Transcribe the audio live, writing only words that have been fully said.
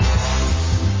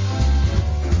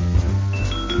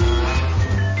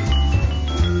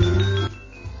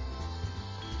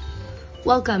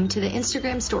Welcome to the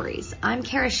Instagram Stories. I'm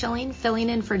Kara Schilling, filling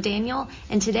in for Daniel,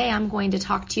 and today I'm going to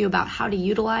talk to you about how to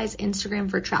utilize Instagram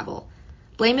for travel.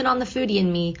 Blame it on the foodie in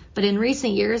me, but in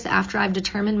recent years, after I've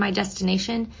determined my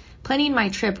destination, planning my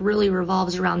trip really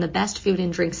revolves around the best food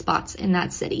and drink spots in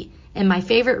that city, and my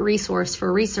favorite resource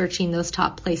for researching those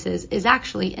top places is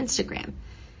actually Instagram.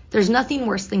 There's nothing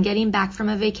worse than getting back from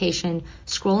a vacation,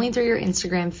 scrolling through your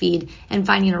Instagram feed, and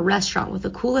finding a restaurant with a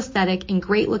cool aesthetic and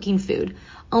great looking food,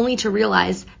 only to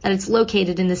realize that it's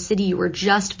located in the city you were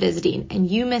just visiting and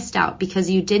you missed out because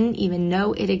you didn't even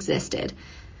know it existed.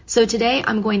 So today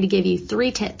I'm going to give you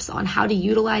 3 tips on how to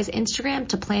utilize Instagram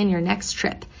to plan your next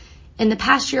trip. In the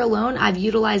past year alone, I've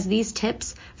utilized these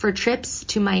tips for trips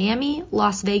to Miami,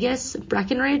 Las Vegas,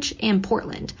 Breckenridge, and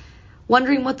Portland.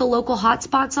 Wondering what the local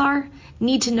hotspots are?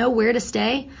 Need to know where to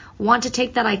stay? Want to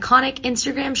take that iconic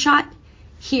Instagram shot?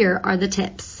 Here are the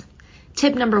tips.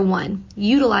 Tip number 1,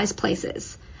 utilize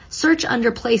places. Search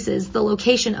under places the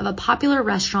location of a popular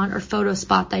restaurant or photo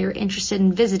spot that you're interested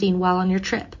in visiting while on your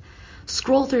trip.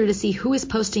 Scroll through to see who is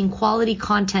posting quality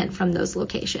content from those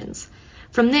locations.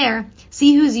 From there,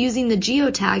 see who's using the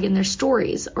geotag in their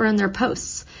stories or in their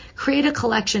posts. Create a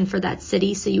collection for that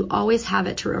city so you always have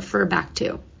it to refer back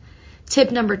to. Tip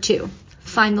number 2,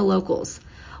 find the locals.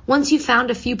 Once you've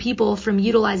found a few people from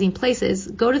utilizing places,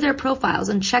 go to their profiles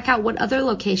and check out what other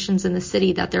locations in the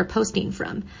city that they're posting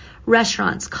from.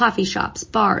 Restaurants, coffee shops,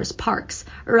 bars, parks,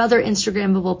 or other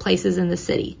Instagrammable places in the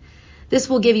city. This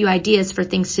will give you ideas for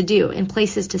things to do and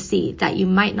places to see that you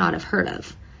might not have heard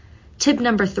of. Tip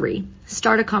number 3,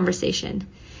 start a conversation.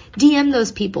 DM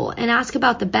those people and ask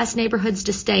about the best neighborhoods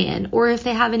to stay in or if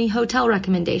they have any hotel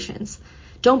recommendations.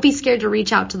 Don't be scared to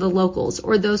reach out to the locals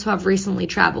or those who have recently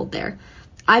traveled there.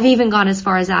 I've even gone as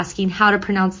far as asking how to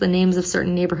pronounce the names of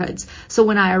certain neighborhoods, so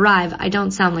when I arrive, I don't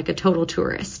sound like a total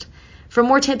tourist. For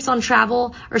more tips on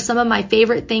travel or some of my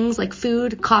favorite things like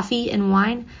food, coffee, and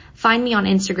wine, find me on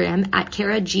Instagram at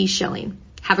Kara G. Schilling.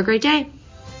 Have a great day.